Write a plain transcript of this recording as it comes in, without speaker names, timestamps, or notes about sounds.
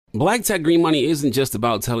Black Tech Green Money isn't just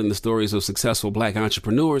about telling the stories of successful Black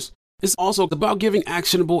entrepreneurs. It's also about giving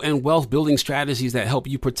actionable and wealth-building strategies that help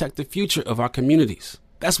you protect the future of our communities.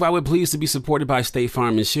 That's why we're pleased to be supported by State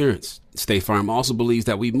Farm Insurance. State Farm also believes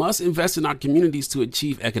that we must invest in our communities to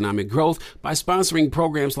achieve economic growth by sponsoring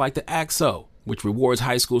programs like the ACT-SO, which rewards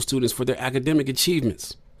high school students for their academic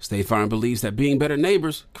achievements. State Farm believes that being better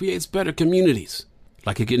neighbors creates better communities.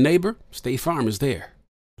 Like a good neighbor, State Farm is there.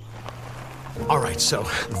 All right, so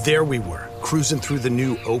there we were, cruising through the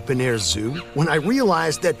new open-air zoo, when I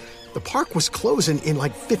realized that the park was closing in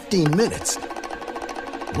like 15 minutes.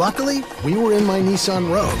 Luckily, we were in my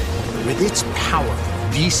Nissan Rogue. With its powerful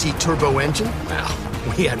VC turbo engine, well,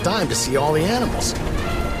 we had time to see all the animals.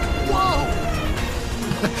 Whoa!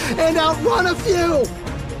 And outrun a few!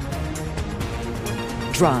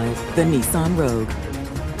 Drive the Nissan Rogue.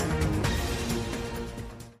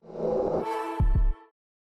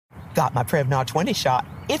 Got my Prevnar 20 shot.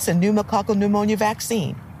 It's a pneumococcal pneumonia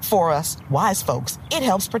vaccine. For us, wise folks, it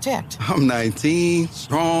helps protect. I'm 19,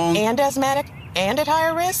 strong. And asthmatic, and at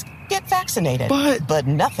higher risk. Get vaccinated. But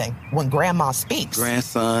nothing when grandma speaks.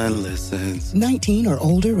 Grandson listens. 19 or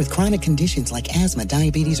older with chronic conditions like asthma,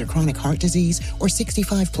 diabetes, or chronic heart disease, or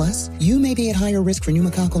 65 plus, you may be at higher risk for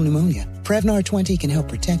pneumococcal pneumonia. Prevnar 20 can help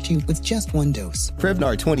protect you with just one dose.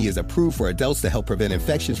 Prevnar 20 is approved for adults to help prevent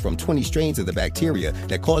infections from 20 strains of the bacteria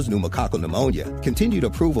that cause pneumococcal pneumonia. Continued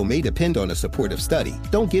approval may depend on a supportive study.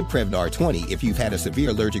 Don't give Prevnar 20 if you've had a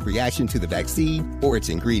severe allergic reaction to the vaccine or its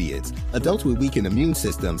ingredients. Adults with weakened immune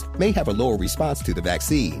systems may have a lower response to the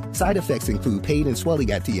vaccine. Side effects include pain and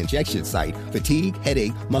swelling at the injection site, fatigue,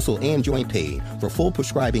 headache, muscle, and joint pain. For full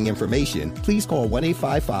prescribing information, please call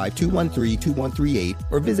 1-855-213-2138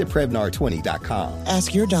 or visit Prevnar20.com.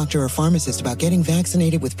 Ask your doctor or pharmacist about getting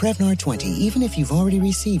vaccinated with Prevnar 20, even if you've already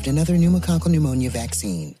received another pneumococcal pneumonia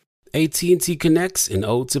vaccine. AT&T connects an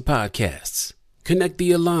ode to podcasts. Connect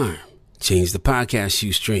the alarm. Change the podcast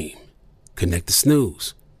you stream. Connect the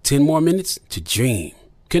snooze. 10 more minutes to dream.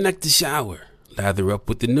 Connect the shower. Lather up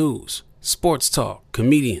with the news, sports talk,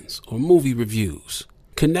 comedians, or movie reviews.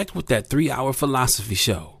 Connect with that 3-hour philosophy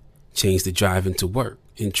show. Change the drive into work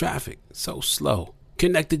in traffic so slow.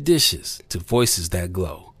 Connect the dishes to voices that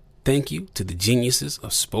glow. Thank you to the geniuses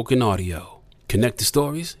of spoken audio. Connect the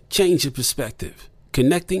stories, change your perspective.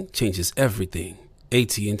 Connecting changes everything.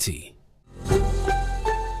 AT&T.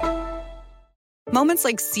 Moments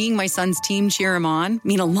like seeing my son's team cheer him on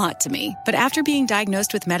mean a lot to me. But after being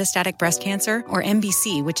diagnosed with metastatic breast cancer, or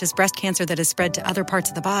MBC, which is breast cancer that has spread to other parts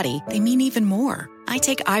of the body, they mean even more. I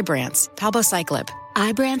take Ibrance, palbociclib.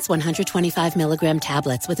 Ibrance 125 milligram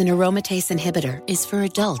tablets with an aromatase inhibitor is for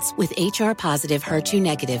adults with HR-positive,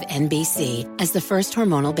 HER2-negative MBC as the first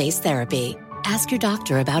hormonal-based therapy. Ask your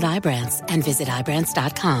doctor about Ibrance and visit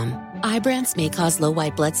Ibrance.com. Ibrance may cause low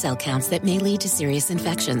white blood cell counts that may lead to serious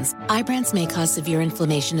infections. Ibrance may cause severe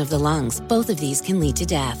inflammation of the lungs. Both of these can lead to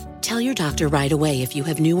death. Tell your doctor right away if you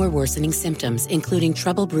have new or worsening symptoms, including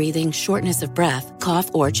trouble breathing, shortness of breath,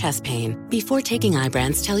 cough, or chest pain. Before taking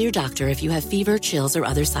Ibrance, tell your doctor if you have fever, chills, or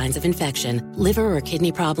other signs of infection, liver or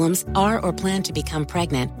kidney problems, are or plan to become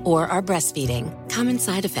pregnant, or are breastfeeding. Common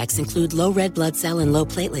side effects include low red blood cell and low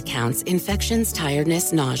platelet counts, infections,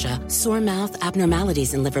 tiredness, nausea, sore mouth,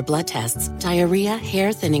 abnormalities in liver blood tests, diarrhea,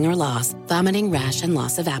 hair thinning or loss, vomiting, rash, and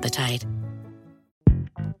loss of appetite.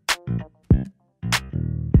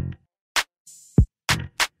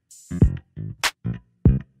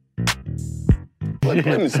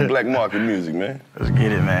 Play me some black market music, man. Let's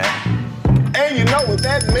get it, man. And you know what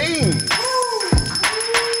that means.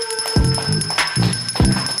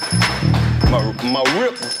 My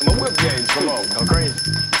whip game, come on. Go crazy.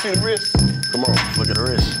 See the wrist? Come on, look at the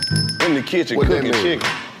wrist. In the kitchen, What cooking that mean? chicken.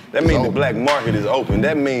 That means the black market is open.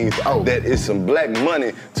 That means that it's some black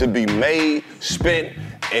money to be made, spent,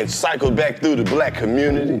 and cycled back through the black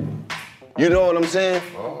community. You know what I'm saying?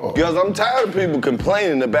 Because I'm tired of people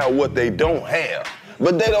complaining about what they don't have,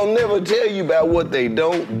 but they don't never tell you about what they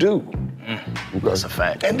don't do. That's a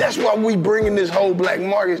fact. And that's why we bringing this whole black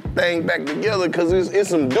market thing back together, because it's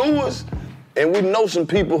some doers, and we know some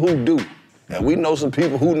people who do, and we know some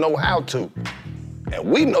people who know how to, and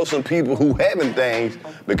we know some people who having things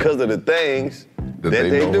because of the things that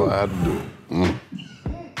they know do. how to do.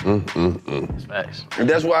 Facts. And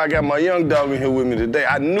that's why I got my young dog in here with me today.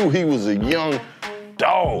 I knew he was a young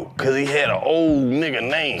dog, because he had an old nigga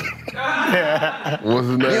name. What's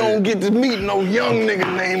his name? You don't get to meet no young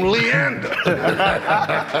nigga named Leander.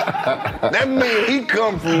 That means he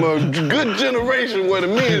come from a good generation where the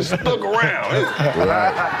men stuck around.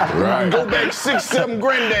 Right. Go back 6, 7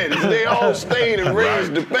 granddaddies. They all stayed and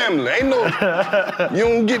raised the family. Ain't no, you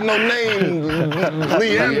don't get no name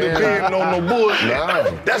Leander being on no bullshit.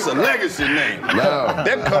 No. That's a legacy name. No.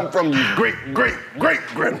 That come from your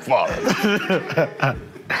great-great-great-grandfather.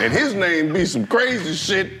 And his name be some crazy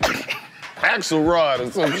shit, Axelrod or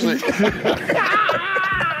some shit.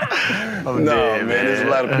 Man, there's a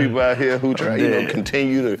lot of people out here who try,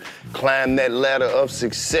 continue to climb that ladder of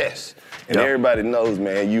success. And everybody knows,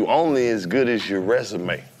 man, you only as good as your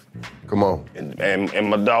resume. Come on. And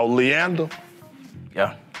my dog Leander,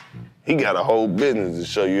 he got a whole business to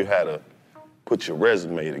show you how to put your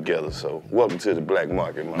resume together. So welcome to the black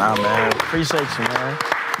market, man. Man. Appreciate you, man.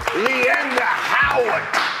 Leander Howard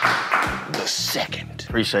the second.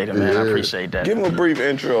 Appreciate it, man. I appreciate that. Give him a brief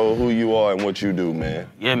intro of who you are and what you do, man.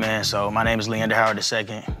 Yeah, man. So my name is Leander Howard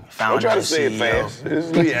II, founder Don't try to and say CEO. it fast. It's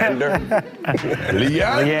Leander.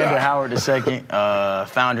 Leander Howard II,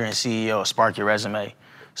 founder and CEO of Spark Your Resume.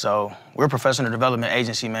 So we're a professional development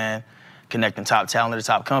agency, man, connecting top talent to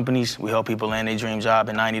top companies. We help people land their dream job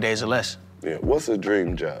in 90 days or less. Yeah, what's a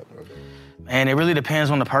dream job? And it really depends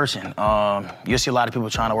on the person. You'll see a lot of people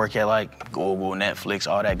trying to work at like Google, Netflix,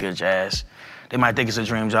 all that good jazz. They might think it's a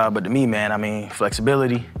dream job, but to me, man, I mean,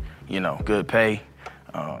 flexibility, good pay,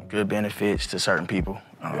 good benefits to certain people.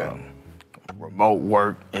 Remote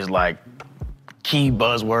work is like key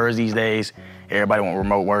buzzwords these days. Everybody want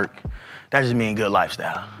remote work. That just means good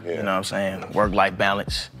lifestyle. You know what I'm saying? Work-life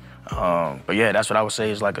balance. But yeah, that's what I would say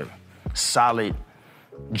is like a solid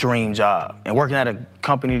dream job. And working at a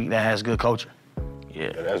company that has good culture.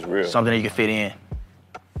 Yeah, that's real. Something that you can fit in.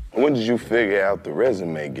 When did you figure out the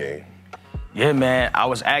resume game? Yeah, man, I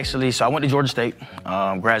went to Georgia State,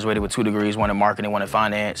 graduated with 2 degrees, one in marketing, one in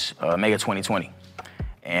finance, May of 2020.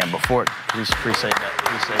 And before, appreciate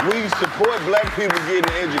that. We support black people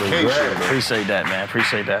getting education. Appreciate that, man,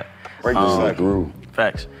 appreciate that. Break this cycle.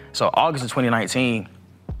 Facts. So August of 2019,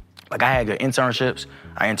 like I had good internships.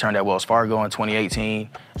 I interned at Wells Fargo in 2018.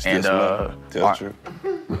 And Tell the truth.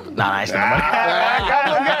 Nah, I ain't still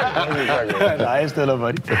nobody. I ain't still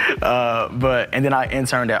nobody. And then I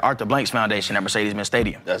interned at Arthur Blanks Foundation at Mercedes-Benz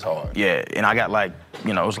Stadium. That's hard. Yeah, and I got like, it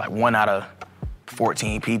was like 1 out of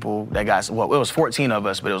 14 people that got, it was 14 of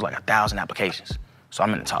us, but it was like 1,000 applications. So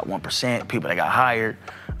I'm in the top 1%, people that got hired.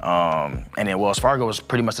 And then Wells Fargo was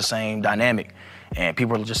pretty much the same dynamic. And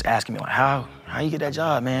people were just asking me like, how you get that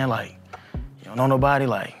job, man? Like, you don't know nobody,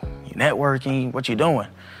 like, you networking, what you doing?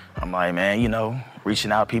 I'm like, man,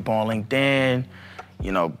 reaching out to people on LinkedIn,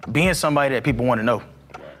 being somebody that people want to know.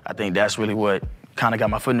 I think that's really what kind of got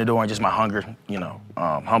my foot in the door and just my hunger,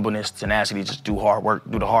 humbleness, tenacity, just do hard work,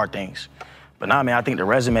 do the hard things. But nah, man, I think the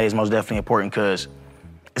resume is most definitely important because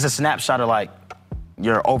it's a snapshot of like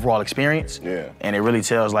your overall experience. Yeah. And it really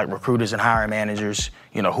tells like recruiters and hiring managers,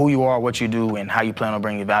 who you are, what you do, and how you plan on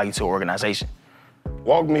bringing value to an organization.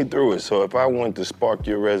 Walk me through it. So if I went to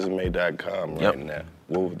sparkyourresume.com right now,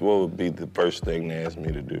 what would be the first thing they ask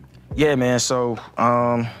me to do? Yeah, man, so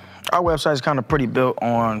our website is kind of pretty built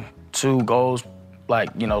on 2 goals, like,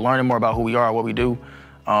 learning more about who we are, what we do.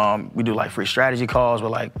 We do like free strategy calls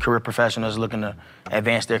with like career professionals looking to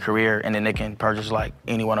advance their career, and then they can purchase like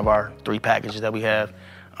any one of our 3 packages that we have.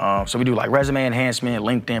 So we do like resume enhancement,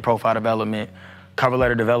 LinkedIn profile development, cover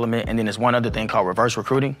letter development, and then there's one other thing called reverse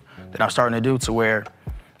recruiting that I'm starting to do to where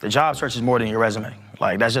the job search is more than your resume.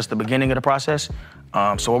 Like that's just the beginning of the process.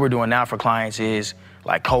 So what we're doing now for clients is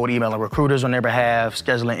like cold emailing recruiters on their behalf,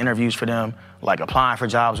 scheduling interviews for them, like applying for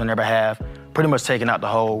jobs on their behalf, pretty much taking out the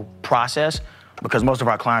whole process because most of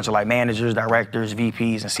our clients are like managers, directors,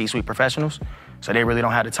 VPs, and C-suite professionals. So they really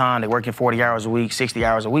don't have the time. They're working 40 hours a week, 60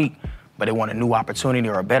 hours a week, but they want a new opportunity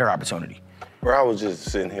or a better opportunity. Bro, I was just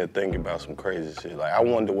sitting here thinking about some crazy shit. Like, I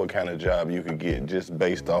wonder what kind of job you could get just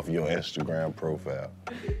based off your Instagram profile.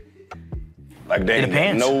 Like, they ain't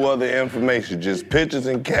got no other information, just pictures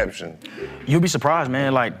and captions. You'll be surprised,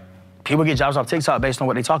 man. Like, people get jobs off TikTok based on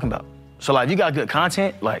what they're talking about. So, like, if you got good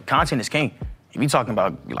content, like, content is king. If you talking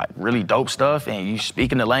about, like, really dope stuff and you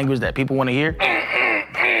speaking the language that people want to hear,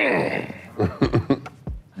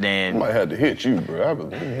 then... I might have to hit you, bro.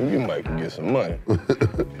 You might can get some money.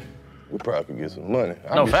 We probably could get some money.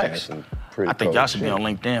 No facts. I think y'all should be on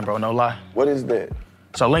LinkedIn, bro, no lie. What is that?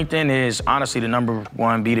 So LinkedIn is honestly the #1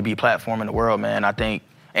 B2B platform in the world, man. I think,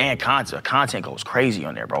 and content goes crazy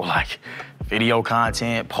on there, bro. Like video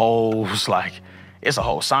content, polls, like it's a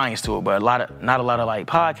whole science to it, but not a lot of like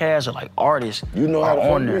podcasts or like artists. You know how to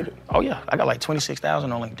on fuck there. with it? Oh yeah, I got like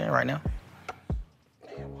 26,000 on LinkedIn right now.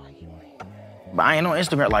 But I ain't on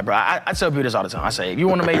Instagram. Like, bro, I tell people this all the time. I say, if you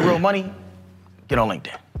want to make real money, get on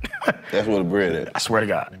LinkedIn. That's where the bread is. I swear to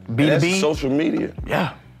God. B2B. That's social media.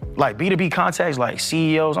 Yeah. Like B2B contacts, like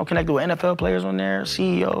CEOs. I'm connected with NFL players on there,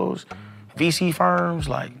 CEOs, VC firms,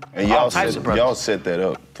 like and all types of brothers. Y'all set that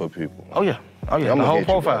up for people. Oh yeah. Oh yeah. The whole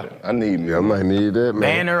profile. I need me. I might need that, man.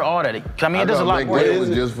 Banner, all that. I mean, it does a lot more. It was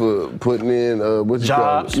just for putting in what you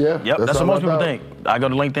jobs. call it. Yeah. Yep. That's what most people think. I go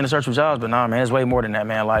to LinkedIn to search for jobs, but nah, man, it's way more than that,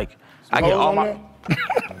 man. Like, I get all my.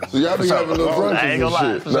 So y'all be having little brunches I ain't gonna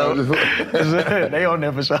lie. and shit. They on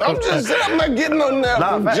there for sure. I'm just saying, I'm not getting on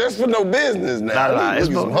there just for no business now. Nah,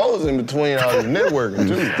 There's some hoes in between all this networking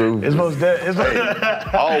too. It's most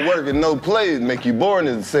all work and no play make you boring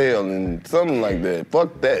as hell and something like that.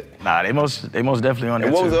 Fuck that. Nah, they most definitely on there.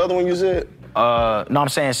 And what too. was the other one you said? No, I'm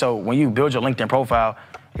saying, so when you build your LinkedIn profile,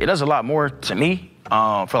 it does a lot more to me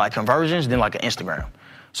for like conversions than like an Instagram.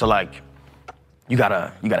 So like, you got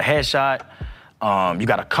a headshot, you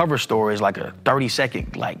got a cover story, it's like a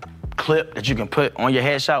 30-second like clip that you can put on your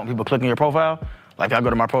headshot when people click on your profile. Like, I go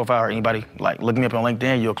to my profile or anybody like look me up on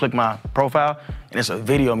LinkedIn, you'll click my profile and it's a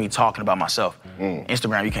video of me talking about myself.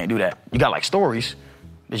 Instagram, you can't do that. You got like stories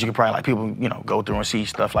that you can probably like people, go through and see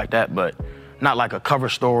stuff like that, but not like a cover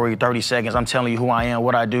story, 30 seconds. I'm telling you who I am,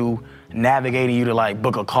 what I do, navigating you to like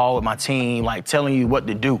book a call with my team, like telling you what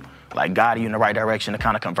to do, like guiding you in the right direction to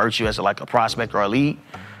kind of convert you as like a prospect or a lead.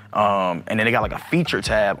 And then they got like a feature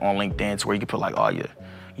tab on LinkedIn to where you can put like all your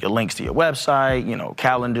links to your website,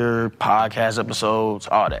 calendar, podcast episodes,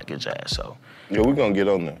 all that good jazz. So yeah, we're gonna get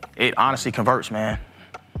on there. It honestly converts, man.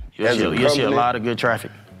 You'll see a lot of good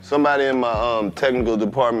traffic. Somebody in my technical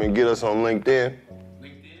department get us on LinkedIn.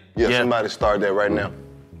 Yeah, somebody start that right now.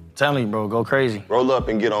 Telling you, bro, go crazy. Roll up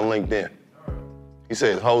and get on LinkedIn. He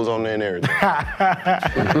says hoes on there and everything.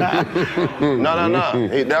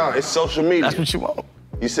 No. It's social media. That's what you want.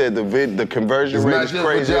 You said the conversion rate is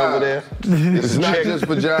crazy over there. It's not just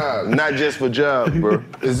for jobs. Not just for jobs, bro.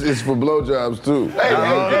 It's for blowjobs too.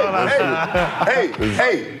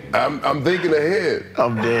 Hey. I'm thinking ahead.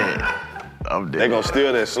 I'm dead. They gonna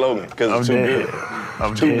steal that slogan because it's too good.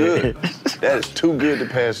 I'm too dead. good. That is too good to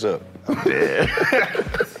pass up. I'm dead.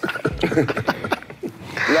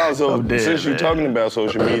 No, so since you're talking about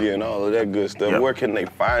social media and all of that good stuff, where can they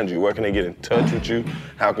find you? Where can they get in touch with you?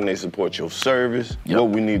 How can they support your service? What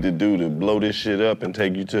we need to do to blow this shit up and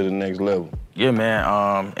take you to the next level? Yeah, man.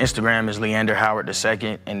 Instagram is Leander Howard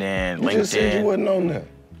II, and then LinkedIn. You just said you wasn't on that.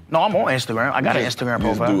 No, I'm on Instagram. I got an Instagram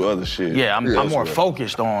profile. Just do other shit. Yeah, I'm more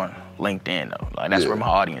focused on LinkedIn though. Like that's where my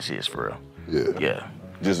audience is for real. Yeah.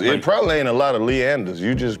 It probably ain't a lot of Leanders.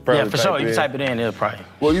 You just probably for sure. You type it in, it'll probably.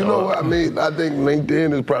 Well, you know what I mean? I think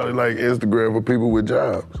LinkedIn is probably like Instagram for people with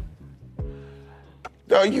jobs.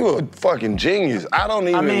 Yo, you a fucking genius. I don't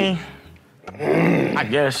even. I mean, I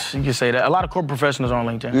guess you can say that. A lot of corporate professionals are on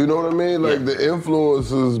LinkedIn. You know what I mean? Like the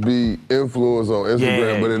influencers be influenced on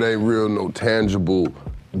Instagram, but it ain't real no tangible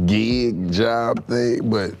gig job thing.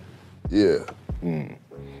 But yeah.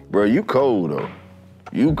 Bro, you cold though.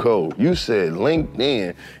 You cold. You said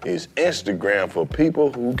LinkedIn is Instagram for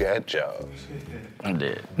people who got jobs. I'm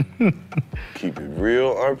dead. Keep it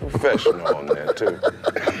real unprofessional on that too.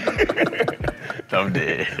 I'm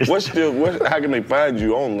dead. How can they find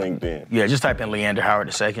you on LinkedIn? Yeah, just type in Leander Howard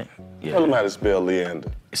II. Yeah. Tell them how to spell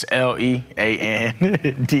Leander. It's Leander.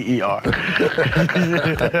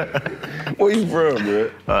 Where you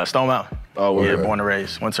from, bro? Stone Mountain. Oh, where? Yeah, born and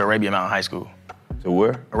raised. Went to Arabian Mountain High School. So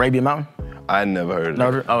where? Arabian Mountain. I never heard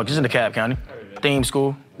of it. Oh, just in DeKalb County. Theme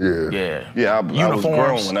school. Yeah. Yeah, I was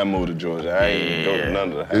grown when I moved to Georgia. I ain't go to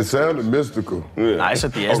none of the high It sounded mystical. Yeah. Nah, it's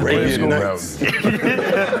at the theme school. What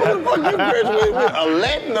the fuck you graduated with? A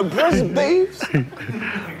Latin of Prince of Thieves?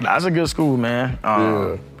 Nah, it's a good school, man.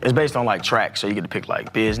 It's based on like tracks, so you get to pick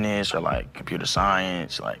like business or like computer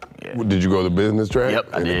science, like. Yeah. Did you go to business track? Yep,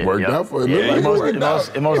 I and did. It worked out for you. Yeah, it most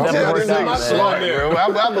definitely worked out. Bro.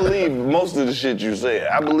 I believe most of the shit you said.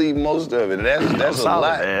 I belive most of it. That's a solid,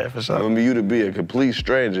 lot. man, for sure. I mean, you to be a complete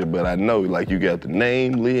stranger, but I know like you got the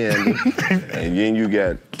name Leander, and then you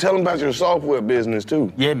got. Tell them about your software business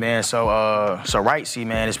too. Yeah, man. So RightSeed,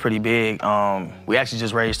 man, is pretty big. We actually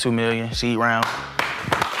just raised $2 million seed round.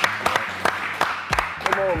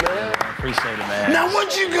 Appreciate it, man. Now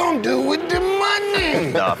what you gonna do with the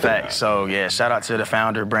money? No, facts. So yeah, shout out to the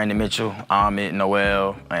founder, Brandon Mitchell, Ahmed,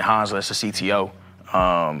 Noel, and Hansel, that's the CTO,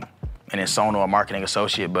 and then Sono, a marketing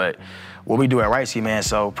associate. But what we do at RightSeed, man,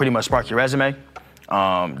 so pretty much spark your resume.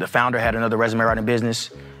 The founder had another resume writing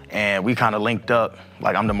business, And we kind of linked up.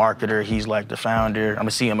 Like, I'm the marketer, he's like the founder, I'm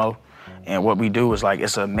a CMO. And what we do is like,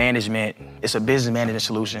 it's a business management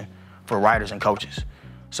solution for writers and coaches.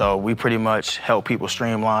 So we pretty much help people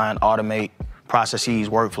streamline, automate processes,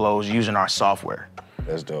 workflows using our software.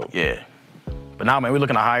 That's dope. Yeah. But now, man, we're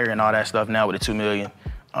looking to hire and all that stuff now with the $2 million,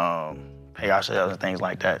 pay ourselves and things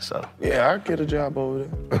like that, so. Yeah, I'll get a job over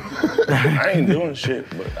there. I ain't doing shit,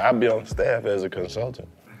 but I'll be on staff as a consultant.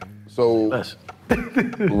 So,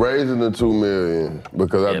 raising the $2 million,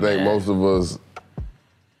 because I think most of us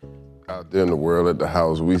out there in the world at the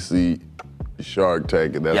house, we see Shark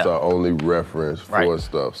Tank, and that's our only reference for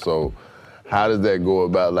stuff. So, how does that go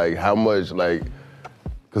about? Like, how much, like,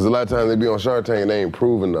 because a lot of times they be on Shark Tank and they ain't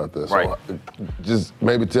proving nothing. So just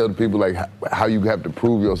maybe tell the people like how you have to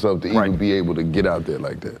prove yourself to even be able to get out there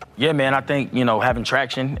like that. Yeah, man, I think, having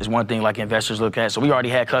traction is one thing like investors look at. So we already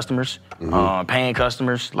had customers, paying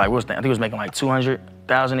customers. Like, I think we was making like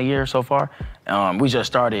 $200,000 a year so far. We just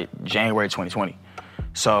started January 2020.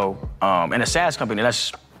 So, in a SaaS company,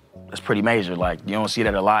 that's pretty major. Like, you don't see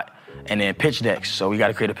that a lot. And then pitch decks. So we got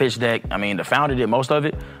to create a pitch deck. I mean, the founder did most of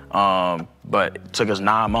it, but it took us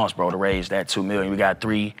 9 months, bro, to raise that $2 million. We got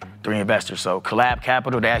three investors. So Collab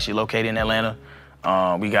Capital, they're actually located in Atlanta.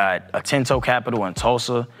 We got Atento Capital in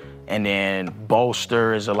Tulsa, and then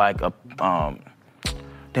Bolster is like a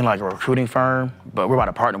recruiting firm, but we're about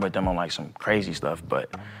to partner with them on like some crazy stuff. But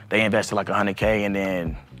they invested like $100K, and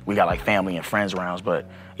then we got like family and friends rounds. But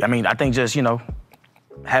I mean, I think just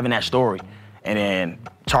having that story and then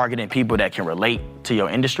targeting people that can relate to your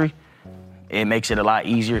industry, it makes it a lot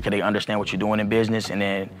easier because they understand what you're doing in business, and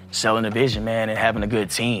then selling the vision, man, and having a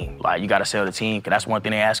good team. Like, you got to sell the team, because that's one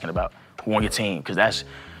thing they're asking about. Who on your team? Because that's,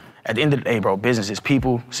 at the end of the day, bro, business is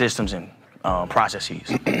people, systems, and processes.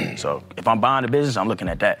 So if I'm buying a business, I'm looking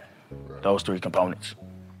at that, those three components.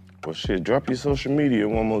 Well, shit, drop your social media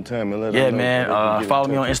one more time and let them know. Yeah, man. Follow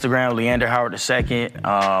me on Instagram, Leander Howard II.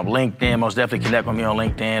 LinkedIn, most definitely connect with me on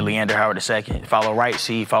LinkedIn, Leander Howard II. Follow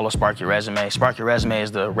RightC, follow Spark Your Resume. Spark Your Resume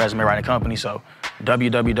is the resume writing company, so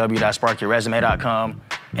www.sparkyourresume.com.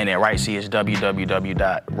 And then RightC is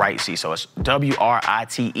www.rightsea. So it's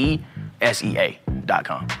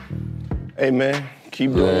WRITESEA.com. Hey, man.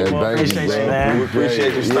 Keep doing it, man. Appreciate you, man. We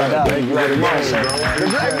appreciate you starting out. Thank you very much. The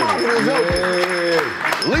Black Market is open.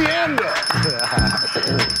 Leander.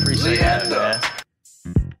 Appreciate that, man.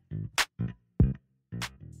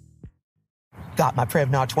 Got my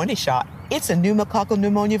Prevnar 20 shot. It's a pneumococcal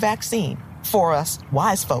pneumonia vaccine. For us,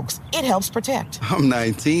 wise folks, it helps protect. I'm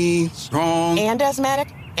 19, strong. And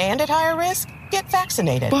asthmatic, and at higher risk? Get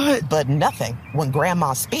vaccinated. But nothing when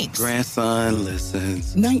grandma speaks. Grandson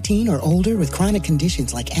listens. 19 or older with chronic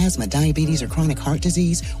conditions like asthma, diabetes, or chronic heart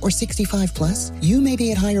disease, or 65 plus, you may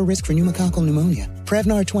be at higher risk for pneumococcal pneumonia.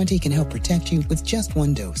 Prevnar 20 can help protect you with just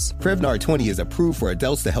one dose. Prevnar 20 is approved for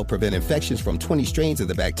adults to help prevent infections from 20 strains of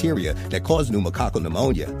the bacteria that cause pneumococcal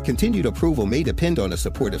pneumonia. Continued approval may depend on a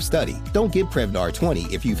supportive study. Don't give Prevnar 20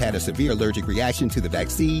 if you've had a severe allergic reaction to the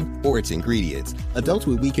vaccine or its ingredients. Adults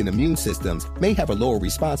with weakened immune systems may have a lower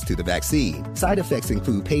response to the vaccine. Side effects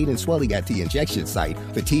include pain and swelling at the injection site,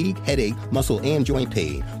 fatigue, headache, muscle, and joint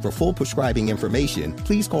pain. For full prescribing information,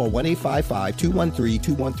 please call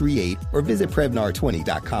 1-855-213-2138 or visit Prevnar20.com.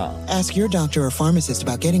 Ask your doctor or pharmacist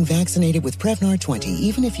about getting vaccinated with Prevnar 20,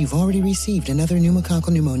 even if you've already received another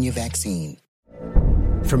pneumococcal pneumonia vaccine.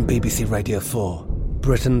 From BBC Radio 4,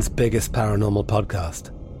 Britain's biggest paranormal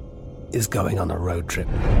podcast is going on a road trip.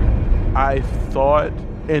 I thought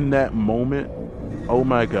in that moment, oh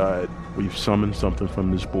my God, we've summoned something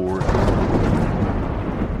from this board.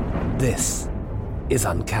 This is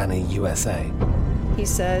Uncanny USA. He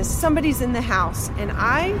says, somebody's in the house, and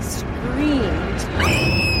I screamed.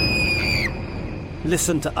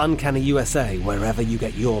 Listen to Uncanny USA wherever you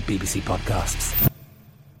get your BBC podcasts,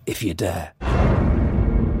 if you dare.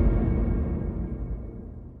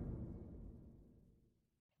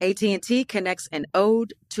 AT&T connects an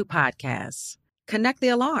ode to podcasts. Connect the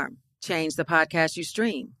alarm. Change the podcast you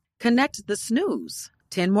stream. Connect the snooze.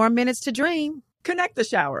 10 more minutes to dream. Connect the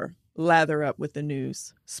shower. Lather up with the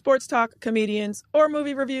news, sports talk, comedians, or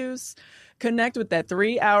movie reviews. Connect with that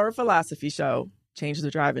 3-hour philosophy show. Change the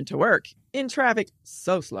drive into work in traffic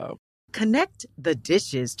so slow. Connect the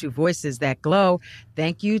dishes to voices that glow.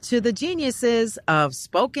 Thank you to the geniuses of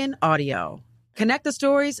spoken audio. Connect the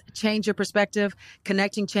stories, change your perspective.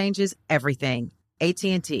 Connecting changes everything.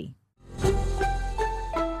 AT&T.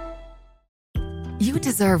 You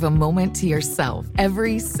deserve a moment to yourself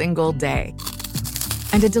every single day.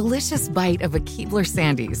 And a delicious bite of a Keebler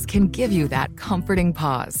Sandies can give you that comforting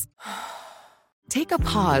pause. Take a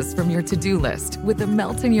pause from your to-do list with the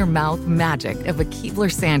melt-in-your-mouth magic of a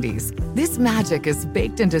Keebler Sandies. This magic is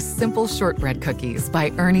baked into simple shortbread cookies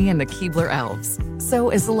by Ernie and the Keebler Elves. So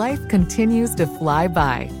as life continues to fly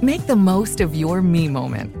by, make the most of your me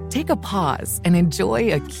moment. Take a pause and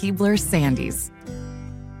enjoy a Keebler Sandies.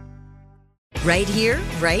 Right here,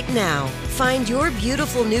 right now. Find your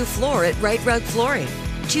beautiful new floor at Right Rug Flooring.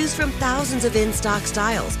 Choose from thousands of in-stock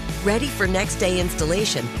styles, ready for next day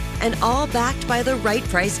installation, and all backed by the right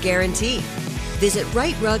price guarantee. Visit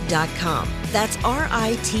rightrug.com. That's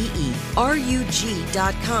RITERUG.com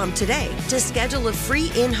today to schedule a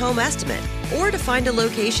free in-home estimate or to find a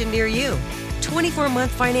location near you.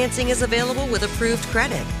 24-month financing is available with approved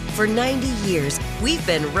credit. For 90 years, we've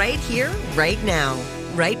been right here, right now.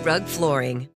 Right Rug Flooring.